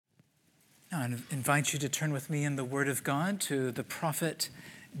Now, I invite you to turn with me in the Word of God to the prophet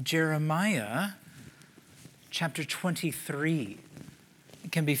Jeremiah, chapter 23.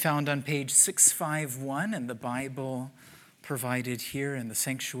 It can be found on page 651 in the Bible provided here in the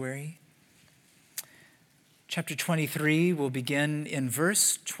sanctuary. Chapter 23 will begin in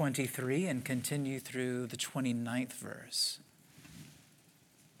verse 23 and continue through the 29th verse.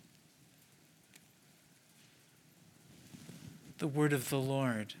 The word of the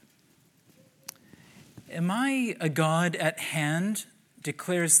Lord. Am I a God at hand,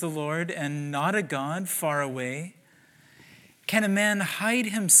 declares the Lord, and not a God far away? Can a man hide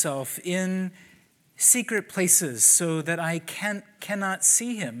himself in secret places so that I cannot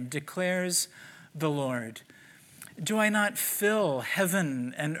see him, declares the Lord? Do I not fill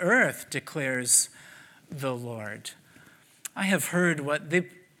heaven and earth, declares the Lord? I have heard what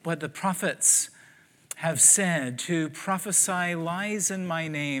the prophets have said, who prophesy lies in my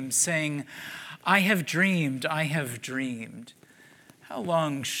name, saying, I have dreamed, I have dreamed. How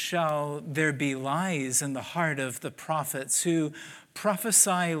long shall there be lies in the heart of the prophets who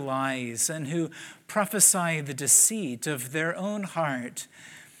prophesy lies and who prophesy the deceit of their own heart,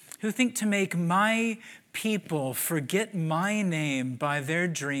 who think to make my people forget my name by their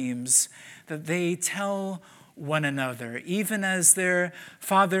dreams that they tell one another, even as their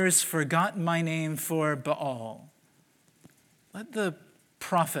fathers forgot my name for Baal? Let the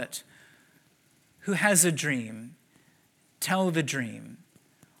prophet who has a dream tell the dream,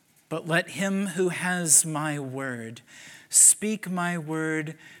 but let him who has my word speak my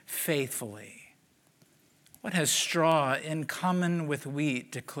word faithfully. What has straw in common with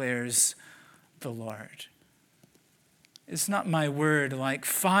wheat, declares the Lord? Is not my word like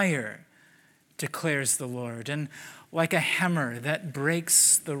fire, declares the Lord, and like a hammer that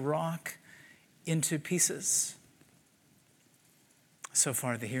breaks the rock into pieces? So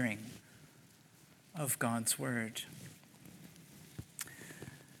far, the hearing of God's word.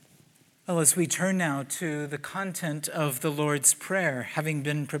 Well, as we turn now to the content of the Lord's Prayer, having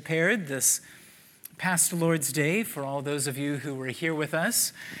been prepared this past Lord's Day for all those of you who were here with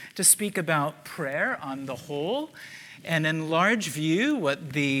us to speak about prayer on the whole, and in large view,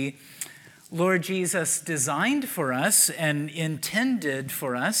 what the Lord Jesus designed for us and intended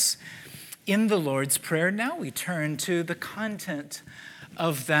for us in the Lord's Prayer, now we turn to the content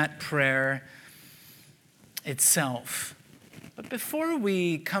of that prayer itself. But before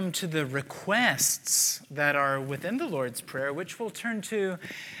we come to the requests that are within the Lord's Prayer, which we'll turn to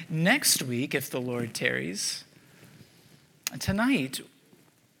next week if the Lord tarries, tonight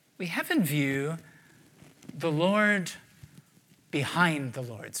we have in view the Lord behind the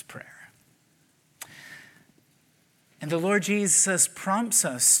Lord's Prayer. And the Lord Jesus prompts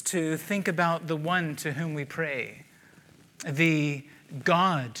us to think about the one to whom we pray, the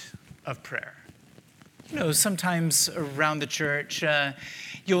God of prayer. You know, sometimes around the church,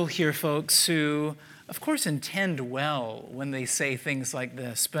 you'll hear folks who, of course, intend well when they say things like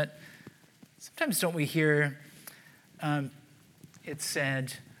this, but sometimes don't we hear it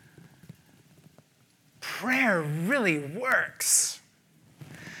said, prayer really works.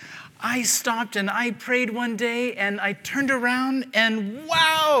 I stopped and I prayed one day and I turned around and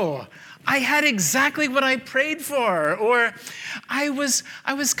wow, I had exactly what I prayed for. Or I was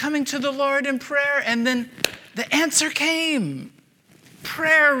coming to the Lord in prayer and then the answer came.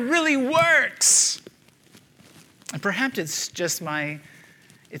 Prayer really works. And perhaps it's just my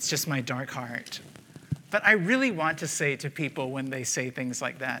dark heart. But I really want to say to people when they say things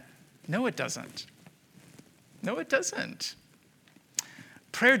like that, no, it doesn't. No, it doesn't.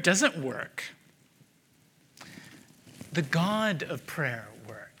 Prayer doesn't work. The God of prayer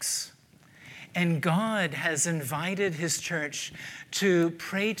works. And God has invited his church to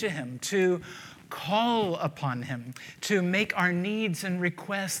pray to him, to call upon him, to make our needs and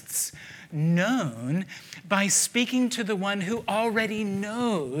requests known by speaking to the one who already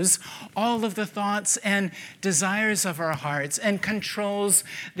knows all of the thoughts and desires of our hearts and controls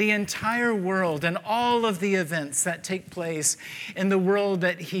the entire world and all of the events that take place in the world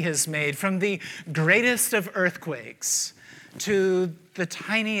that he has made, from the greatest of earthquakes to the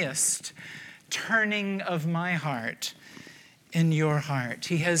tiniest turning of my heart in your heart.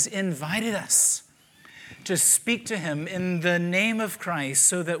 He has invited us to speak to him in the name of Christ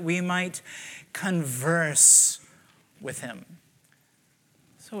so that we might converse with him.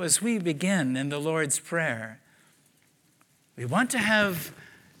 So as we begin in the Lord's Prayer, we want to have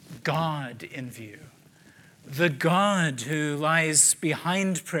God in view. The God who lies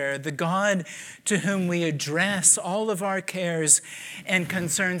behind prayer, the God to whom we address all of our cares and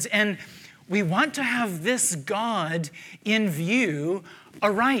concerns. And we want to have this God in view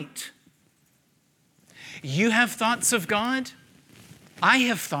aright. You have thoughts of God. I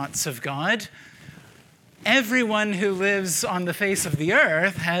have thoughts of God. Everyone who lives on the face of the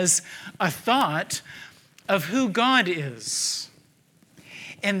earth has a thought of who God is.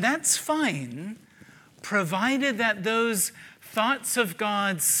 And that's fine, provided that those thoughts of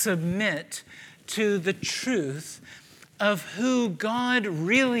God submit to the truth of who God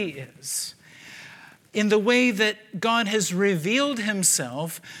really is, in the way that God has revealed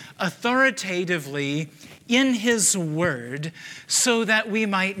himself authoritatively in his word, so that we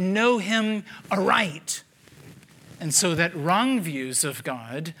might know him aright, and so that wrong views of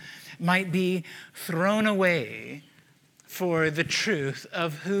God might be thrown away for the truth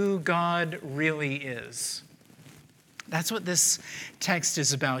of who God really is. That's what this text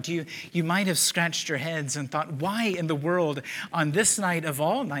is about. You might have scratched your heads and thought, why in the world on this night of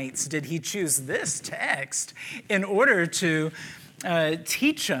all nights did he choose this text in order to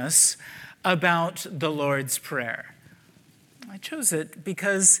teach us about the Lord's Prayer? I chose it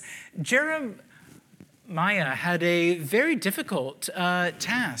because Jeremiah had a very difficult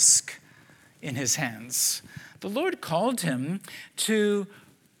task in his hands. The Lord called him to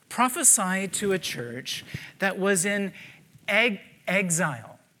prophesy to a church that was in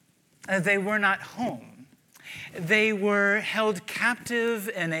exile. They were not home. They were held captive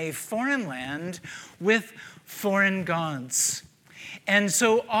in a foreign land with foreign gods. And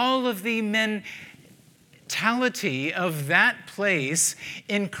so all of the mentality of that place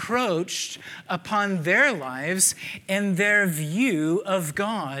encroached upon their lives and their view of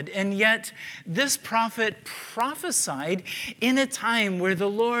God. And yet this prophet prophesied in a time where the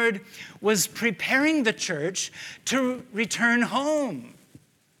Lord was preparing the church to return home.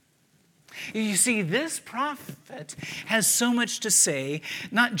 You see, this prophet has so much to say,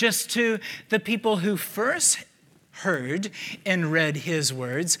 not just to the people who first heard and read his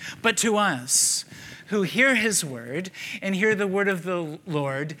words, but to us who hear his word and hear the word of the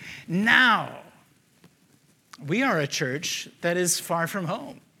Lord now. We are a church that is far from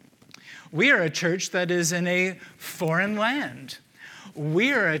home. We are a church that is in a foreign land.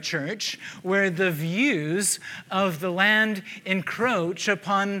 We are a church where the views of the land encroach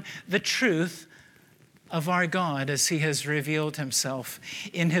upon the truth of our God as he has revealed himself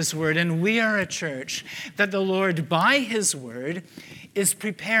in his word. And we are a church that the Lord, by his word, is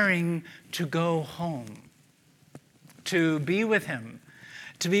preparing to go home, to be with him,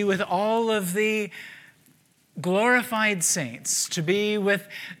 to be with all of the glorified saints, to be with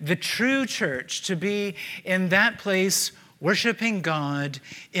the true church, to be in that place worshiping God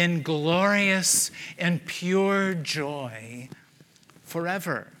in glorious and pure joy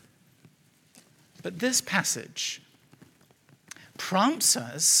forever. But this passage prompts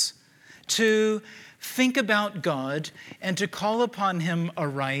us to think about God and to call upon him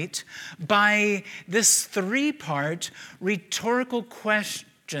aright by this three-part rhetorical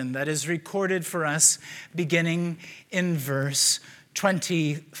question that is recorded for us beginning in verse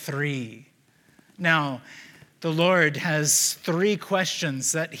 23. Now, the Lord has three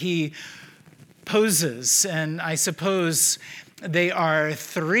questions that he poses, and I suppose they are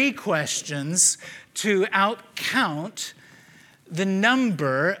three questions to outcount the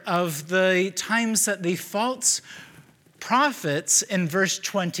number of the times that the false prophets in verse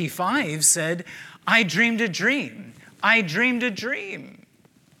 25 said, I dreamed a dream. I dreamed a dream.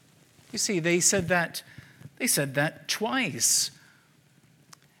 You see, they said that twice.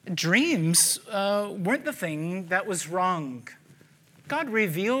 Dreams weren't the thing that was wrong. God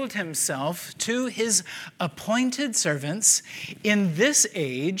revealed himself to his appointed servants in this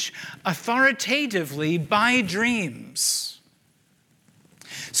age authoritatively by dreams.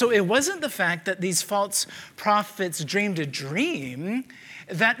 So it wasn't the fact that these false prophets dreamed a dream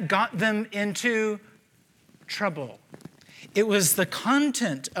that got them into trouble. It was the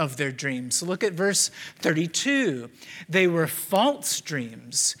content of their dreams. Look at verse 32. They were false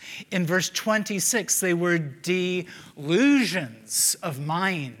dreams. In verse 26, they were delusions of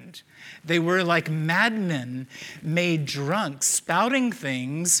mind. They were like madmen made drunk, spouting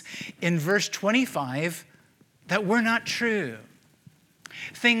things in verse 25 that were not true.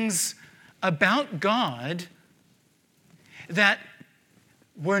 Things about God that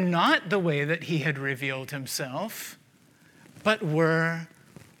were not the way that he had revealed himself, but were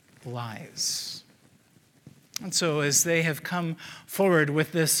lies. And so as they have come forward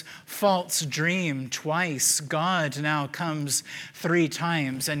with this false dream twice, God now comes three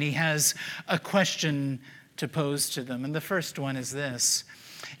times, and he has a question to pose to them. And the first one is this: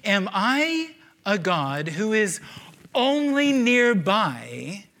 am I a God who is only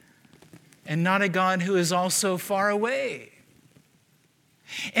nearby and not a God who is also far away?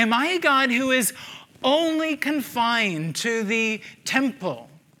 Am I a God who is only confined to the temple,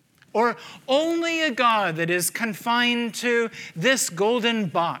 or only a God that is confined to this golden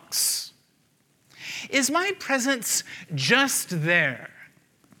box? Is my presence just there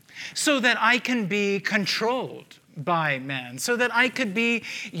so that I can be controlled by man, so that I could be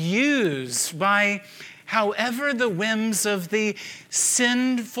used by however the whims of the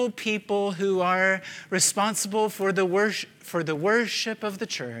sinful people who are responsible for the worship of the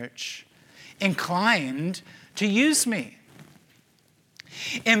church inclined to use me?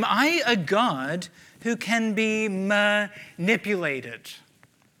 Am I a God who can be manipulated?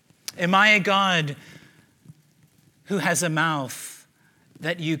 Am I a God who has a mouth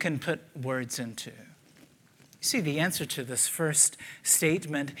that you can put words into? You see, the answer to this first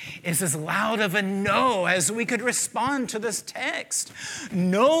statement is as loud of a no as we could respond to this text.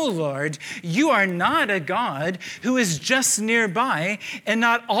 No, Lord, you are not a God who is just nearby and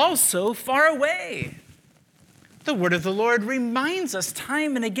not also far away. The word of the Lord reminds us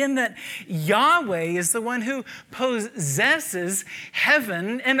time and again that Yahweh is the one who possesses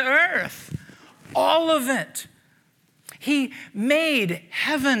heaven and earth, all of it. He made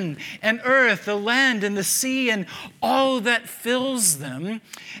heaven and earth, the land and the sea, and all that fills them.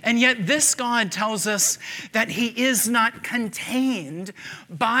 And yet this God tells us that he is not contained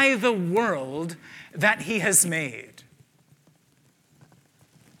by the world that he has made.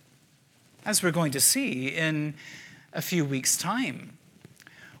 As we're going to see in a few weeks' time,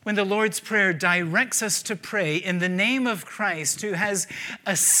 when the Lord's Prayer directs us to pray in the name of Christ, who has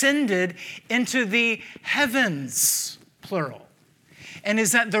ascended into the heavens, plural, and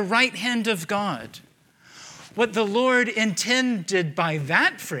is at the right hand of God. What the Lord intended by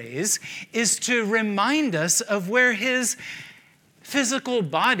that phrase is to remind us of where his physical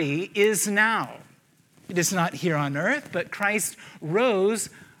body is now. It is not here on earth, but Christ rose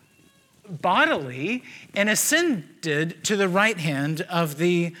bodily and ascended to the right hand of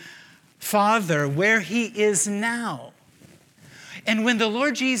the Father, where he is now. And when the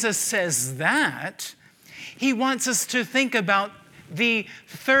Lord Jesus says that, he wants us to think about the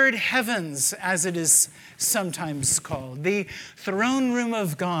third heavens, as it is sometimes called, the throne room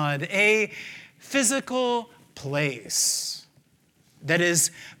of God, a physical place that is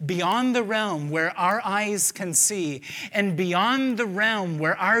beyond the realm where our eyes can see and beyond the realm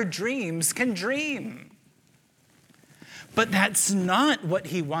where our dreams can dream. But that's not what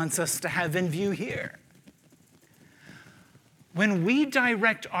he wants us to have in view here. When we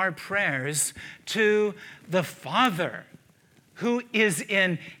direct our prayers to the Father who is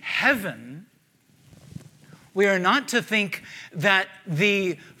in heaven, we are not to think that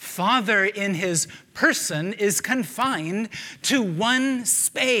the Father in his person is confined to one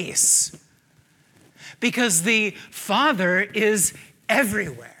space, because the Father is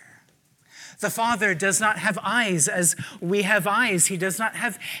everywhere. The Father does not have eyes as we have eyes. He does not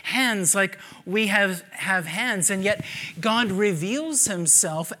have hands like we have hands. And yet God reveals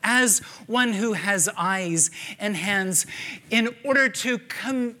himself as one who has eyes and hands in order to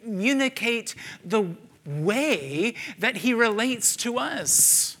communicate the way that he relates to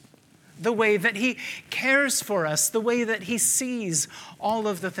us, the way that he cares for us, the way that he sees all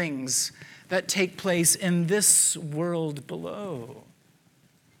of the things that take place in this world below.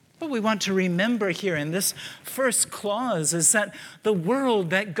 What we want to remember here in this first clause is that the world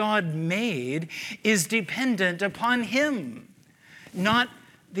that God made is dependent upon him, not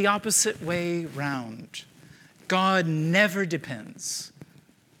the opposite way round. God never depends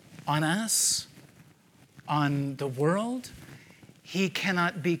on us, on the world. He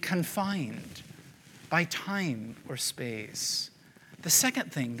cannot be confined by time or space. The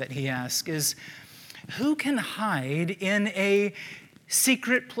second thing that he asks is, who can hide in a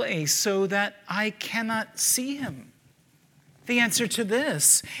secret place so that I cannot see him? The answer to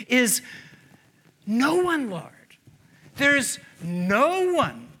this is no one, Lord. There's no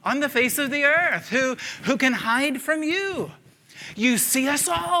one on the face of the earth who can hide from you. You see us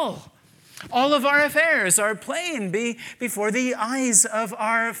all. All of our affairs are plain before the eyes of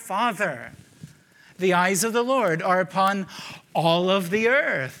our Father. The eyes of the Lord are upon all of the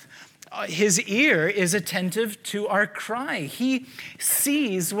earth. His ear is attentive to our cry. He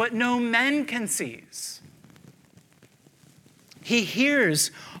sees what no man can see. He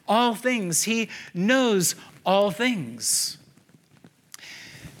hears all things. He knows all things.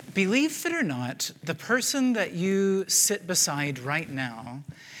 Believe it or not, the person that you sit beside right now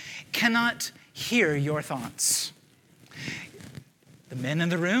cannot hear your thoughts. The men in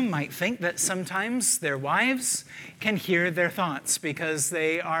the room might think that sometimes their wives can hear their thoughts because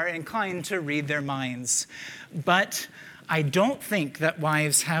they are inclined to read their minds. But I don't think that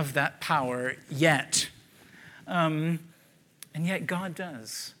wives have that power yet. And yet God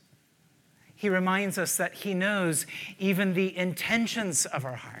does. He reminds us that he knows even the intentions of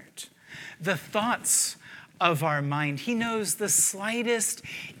our heart, the thoughts of our mind. He knows the slightest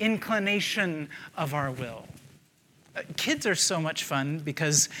inclination of our will. Kids are so much fun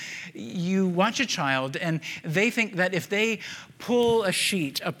because you watch a child and they think that if they pull a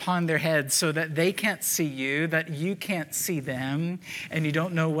sheet upon their head so that they can't see you, that you can't see them, and you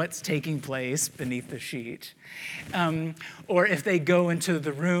don't know what's taking place beneath the sheet, or if they go into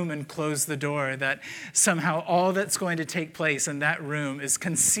the room and close the door, that somehow all that's going to take place in that room is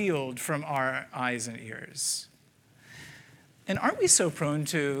concealed from our eyes and ears. And aren't we so prone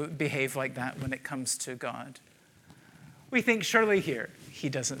to behave like that when it comes to God? We think, surely here, he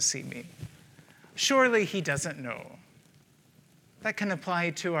doesn't see me. Surely he doesn't know. That can apply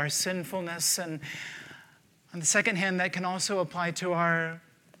to our sinfulness, and on the second hand, that can also apply to our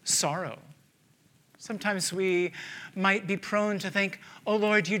sorrow. Sometimes we might be prone to think, oh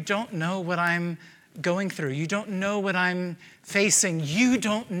Lord, you don't know what I'm going through. You don't know what I'm facing. You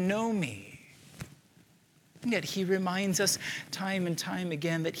don't know me. And yet he reminds us time and time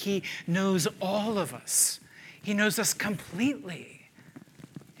again that he knows all of us. He knows us completely,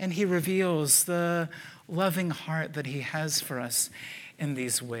 and he reveals the loving heart that he has for us in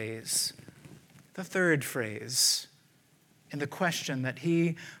these ways. The third phrase in the question that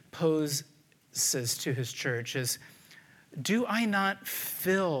he poses to his church is, do I not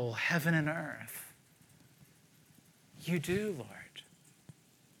fill heaven and earth? You do, Lord.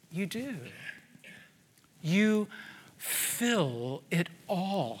 You do. You fill it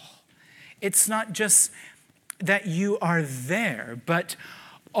all. It's not just that you are there, but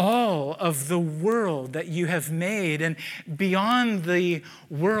all of the world that you have made, and beyond the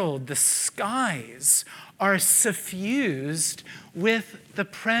world, the skies are suffused with the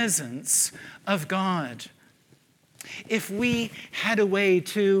presence of God. If we had a way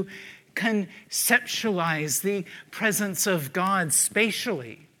to conceptualize the presence of God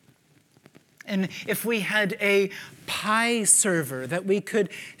spatially, and if we had a pie server that we could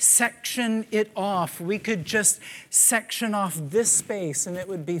section it off, we could just section off this space and it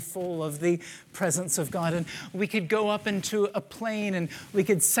would be full of the presence of God. And we could go up into a plane and we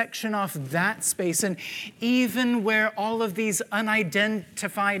could section off that space. And even where all of these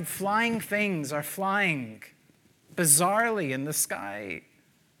unidentified flying things are flying bizarrely in the sky,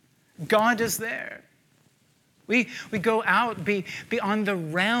 God is there. We go out beyond the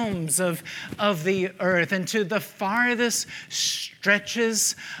realms of the earth and to the farthest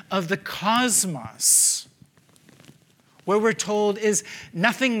stretches of the cosmos, where we're told is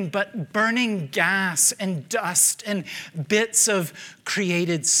nothing but burning gas and dust and bits of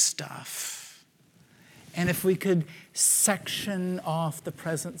created stuff. And if we could section off the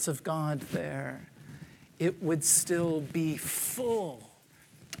presence of God there, it would still be full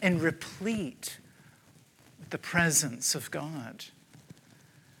and replete the presence of God.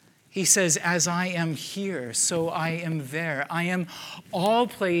 He says, as I am here, so I am there. I am all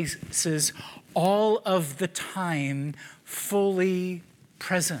places, all of the time, fully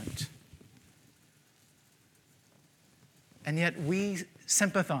present. And yet we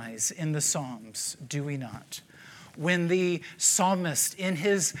sympathize in the Psalms, do we not? When the psalmist in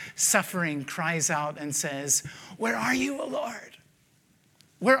his suffering cries out and says, where are you, O Lord?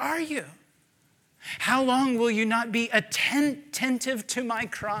 Where are you? How long will you not be attentive to my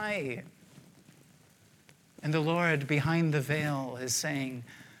cry? And the Lord behind the veil is saying,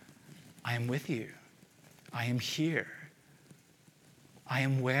 I am with you. I am here. I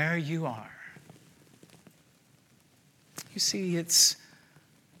am where you are. You see, it's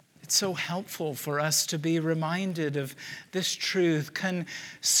so helpful for us to be reminded of this truth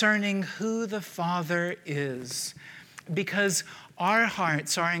concerning who the Father is, because our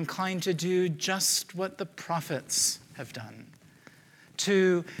hearts are inclined to do just what the prophets have done,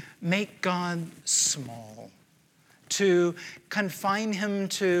 to make God small, to confine him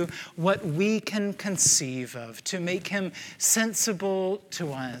to what we can conceive of, to make him sensible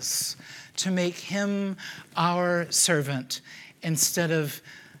to us, to make him our servant, instead of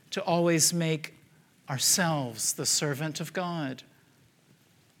to always make ourselves the servant of God.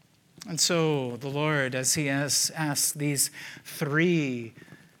 And so the Lord, as he has asked these three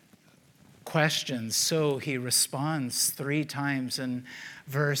questions, so he responds three times in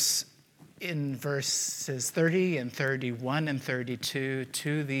verses 30 and 31 and 32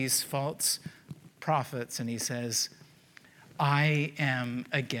 to these false prophets. And he says, I am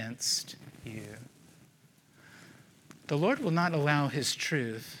against you. The Lord will not allow his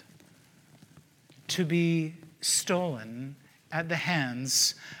truth to be stolen at the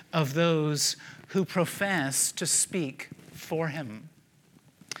hands of those who profess to speak for him.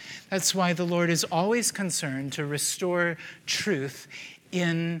 That's why the Lord is always concerned to restore truth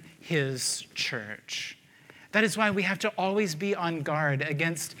in his church. That is why we have to always be on guard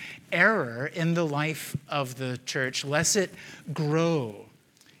against error in the life of the church, lest it grow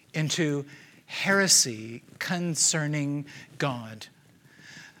into heresy concerning God.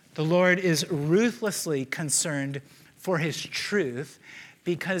 The Lord is ruthlessly concerned for his truth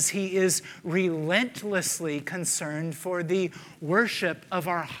because he is relentlessly concerned for the worship of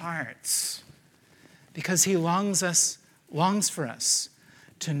our hearts, because he longs for us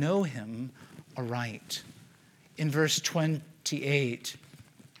to know him aright. In verse 28,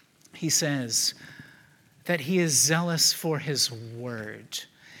 he says that he is zealous for his word.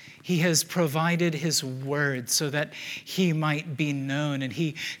 He has provided his word so that he might be known. And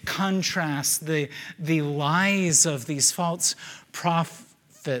he contrasts the lies of these false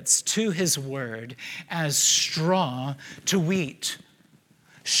prophets to his word as straw to wheat.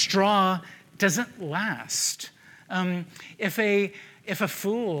 Straw doesn't last. If a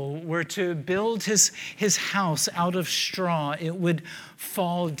fool were to build his house out of straw, it would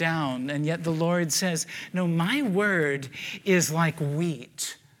fall down. And yet the Lord says, no, my word is like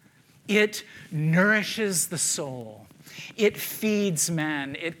wheat. It nourishes the soul. It feeds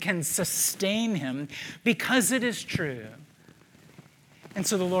man. It can sustain him because it is true. And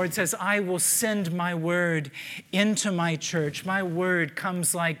so the Lord says, I will send my word into my church. My word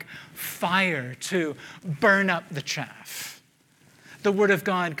comes like fire to burn up the chaff. The word of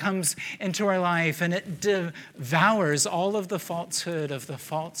God comes into our life and it devours all of the falsehood of the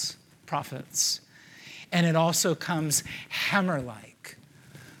false prophets. And it also comes hammer-like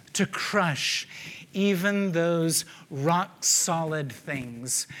to crush even those rock-solid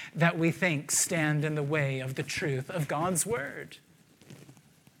things that we think stand in the way of the truth of God's word.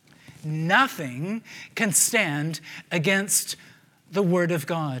 Nothing can stand against the word of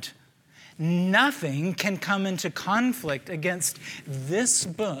God. Nothing can come into conflict against this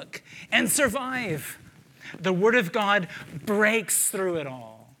book and survive. The word of God breaks through it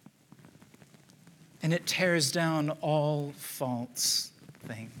all. And it tears down all false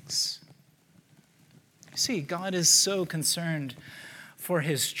things. See, God is so concerned for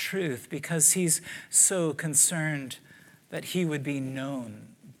his truth because he's so concerned that he would be known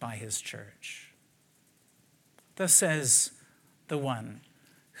by his church. Thus says the one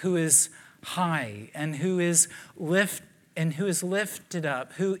who is high and who is lifted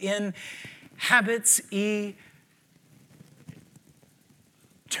up, who inhabits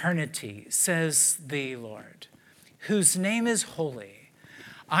eternity, says the Lord, whose name is holy.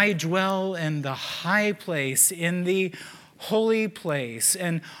 I dwell in the high place, in the holy place,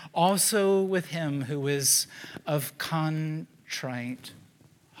 and also with him who is of contrite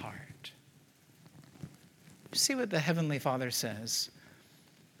heart. See what the Heavenly Father says.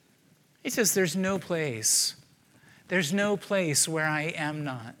 He says, there's no place where I am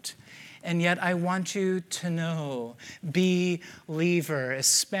not. And yet I want you to know, believer,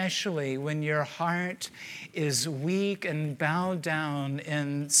 especially when your heart is weak and bowed down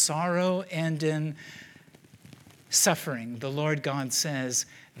in sorrow and in suffering, the Lord God says,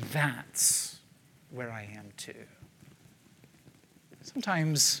 that's where I am too.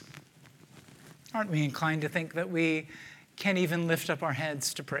 Sometimes, aren't we inclined to think that we can't even lift up our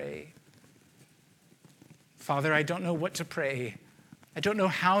heads to pray? Father, I don't know what to pray. I don't know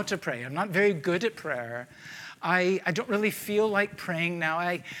how to pray. I'm not very good at prayer. I don't really feel like praying now.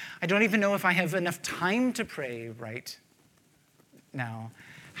 I don't even know if I have enough time to pray right now.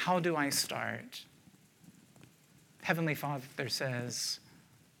 How do I start? Heavenly Father says,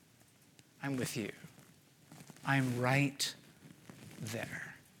 I'm with you. I'm right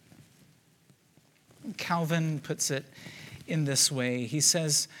there. Calvin puts it in this way. He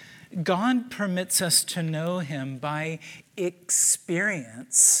says, God permits us to know him by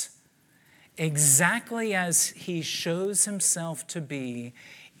experience exactly as he shows himself to be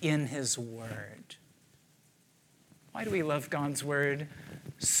in his word. Why do we love God's word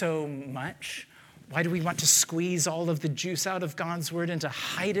so much? Why do we want to squeeze all of the juice out of God's word and to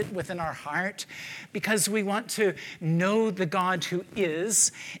hide it within our heart? Because we want to know the God who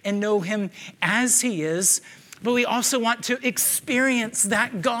is and know him as he is, but we also want to experience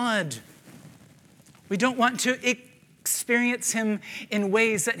that God. We don't want to experience him in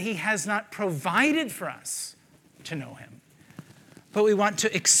ways that he has not provided for us to know him, but we want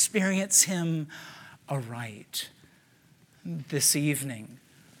to experience him aright. This evening,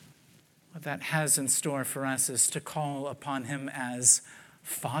 what that has in store for us is to call upon him as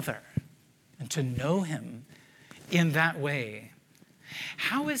Father and to know him in that way.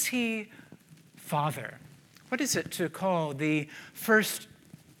 How is he Father? What is it to call the first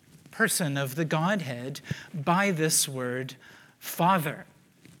person of the Godhead by this word, Father?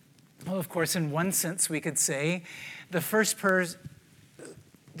 Well, of course, in one sense, we could say the first person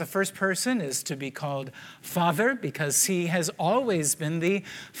is to be called Father because he has always been the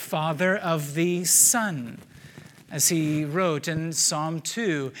Father of the Son. As he wrote in Psalm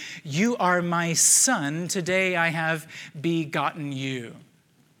 2, "You are my Son, today I have begotten you."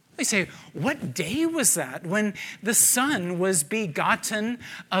 We say, what day was that when the Son was begotten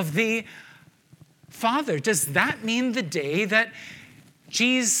of the Father? Does that mean the day that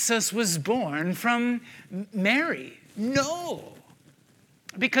Jesus was born from Mary? No.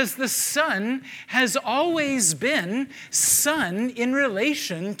 Because the Son has always been Son in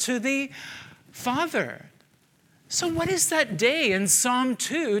relation to the Father. So what is that day in Psalm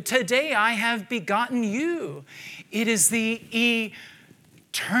 2? Today I have begotten you. It is the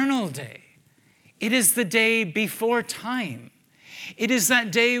eternal day. It is the day before time. It is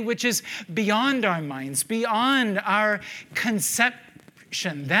that day which is beyond our minds, beyond our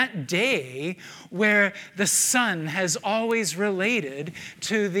conception. That day where the Son has always related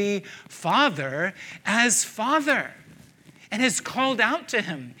to the Father as Father and has called out to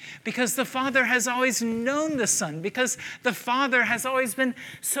him because the Father has always known the Son, because the Father has always been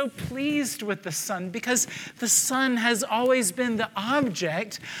so pleased with the Son, because the Son has always been the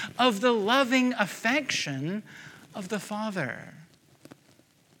object of the loving affection of the Father.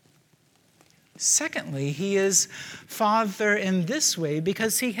 Secondly, he is Father in this way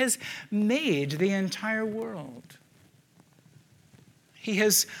because he has made the entire world. He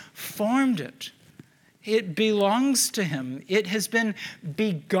has formed it. It belongs to him. It has been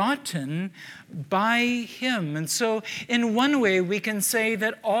begotten by him. And so in one way, we can say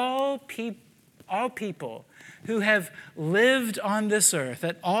that all people who have lived on this earth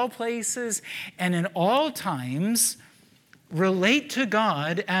at all places and in all times relate to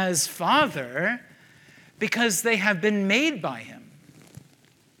God as Father because they have been made by him.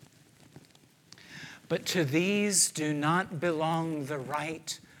 But to these do not belong the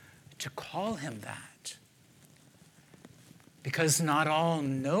right to call him that, because not all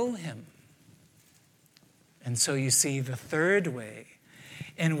know him. And so you see, the third way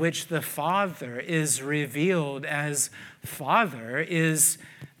in which the Father is revealed as Father is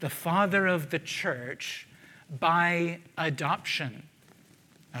the Father of the church by adoption.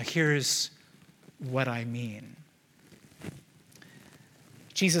 Now here's what I mean.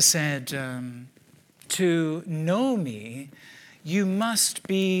 Jesus said, to know me, you must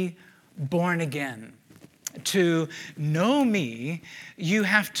be born again. To know me, you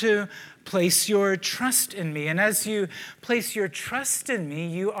have to place your trust in me. And as you place your trust in me,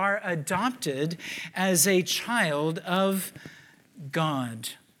 you are adopted as a child of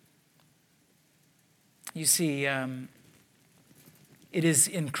God. You see, it is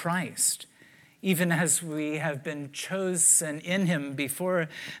in Christ, even as we have been chosen in him before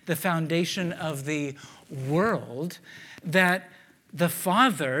the foundation of the world, that the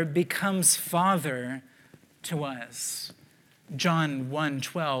Father becomes Father to us. John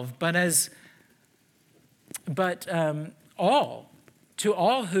 1:12. To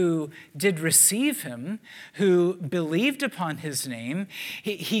all who did receive him, who believed upon his name,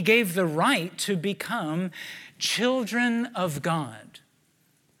 he gave the right to become children of God.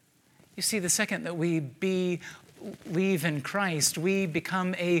 You see, the second that we believe in Christ, we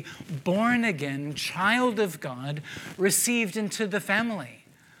become a born-again child of God, received into the family.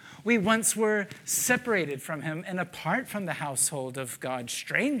 We once were separated from him and apart from the household of God,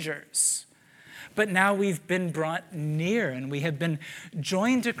 strangers. But now we've been brought near and we have been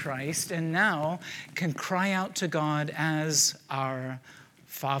joined to Christ and now can cry out to God as our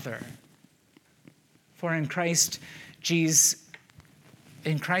Father. For in Christ Jesus,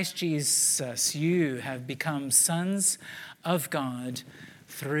 you have become sons of God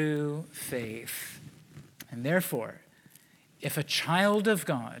through faith. And therefore, if a child of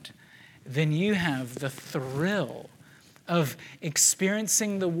God, then you have the thrill of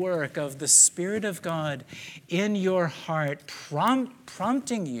experiencing the work of the Spirit of God in your heart,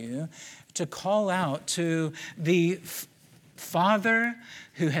 prompting you to call out to the Father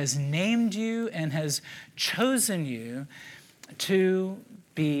who has named you and has chosen you to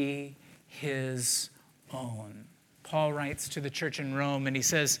be his own. Paul writes to the church in Rome and he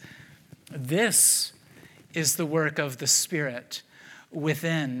says, this is the work of the Spirit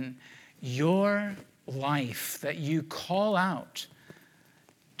within your life, that you call out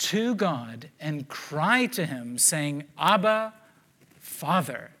to God and cry to him, saying, Abba,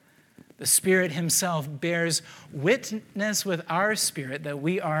 Father. The Spirit himself bears witness with our spirit that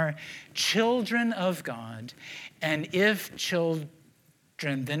we are children of God, and if children,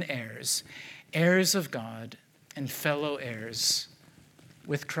 then heirs, heirs of God and fellow heirs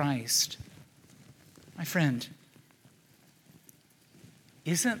with Christ. My friend,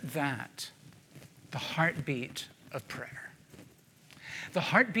 isn't that the heartbeat of prayer? The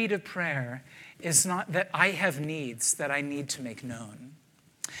heartbeat of prayer is not that I have needs that I need to make known.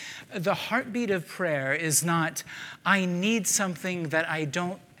 The heartbeat of prayer is not, I need something that I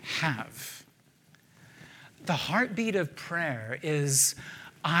don't have. The heartbeat of prayer is,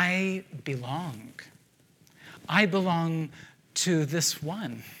 I belong. I belong to this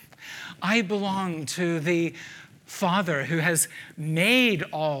one. I belong to the Father who has made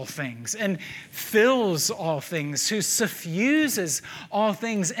all things and fills all things, who suffuses all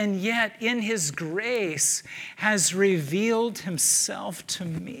things, and yet in his grace has revealed himself to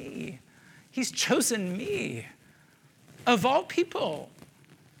me. He's chosen me, of all people,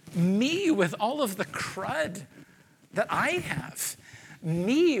 me with all of the crud that I have,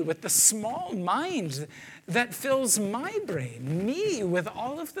 me with the small mind that fills my brain, me with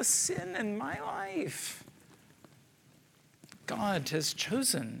all of the sin in my life. God has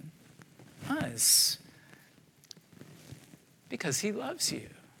chosen us because he loves you.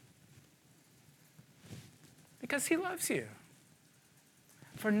 Because he loves you.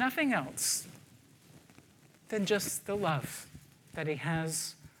 For nothing else than just the love that he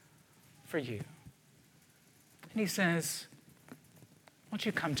has for you. And he says, won't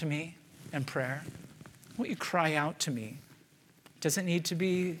you come to me in prayer? Won't you cry out to me? Does it need to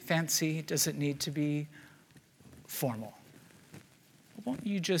be fancy? Does it need to be formal? Won't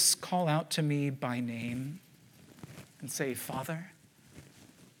you just call out to me by name and say, Father?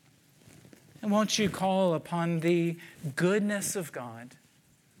 And won't you call upon the goodness of God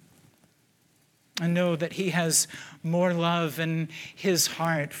and know that he has more love in his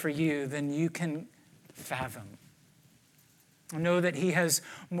heart for you than you can fathom? And know that he has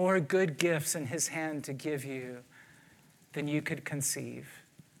more good gifts in his hand to give you than you could conceive.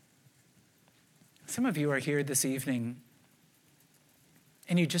 Some of you are here this evening,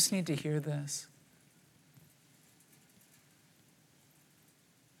 and you just need to hear this.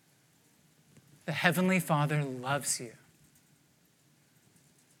 The Heavenly Father loves you.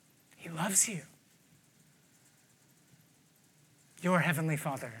 He loves you. Your Heavenly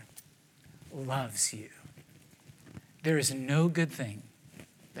Father loves you. There is no good thing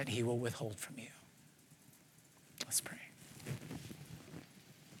that he will withhold from you. Let's pray.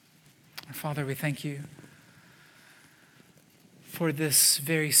 Our Father, we thank you for this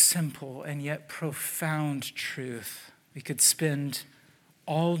very simple and yet profound truth. We could spend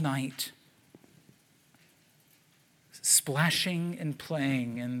all night splashing and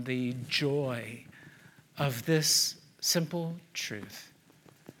playing in the joy of this simple truth,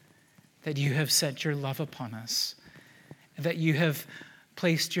 that you have set your love upon us, that you have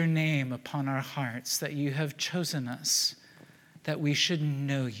placed your name upon our hearts, that you have chosen us, that we should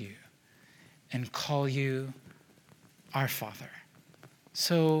know you and call you our Father.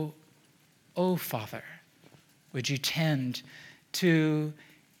 So, O Father, would you tend to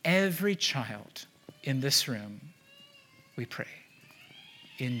every child in this room, we pray.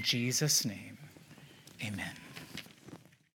 In Jesus' name, amen.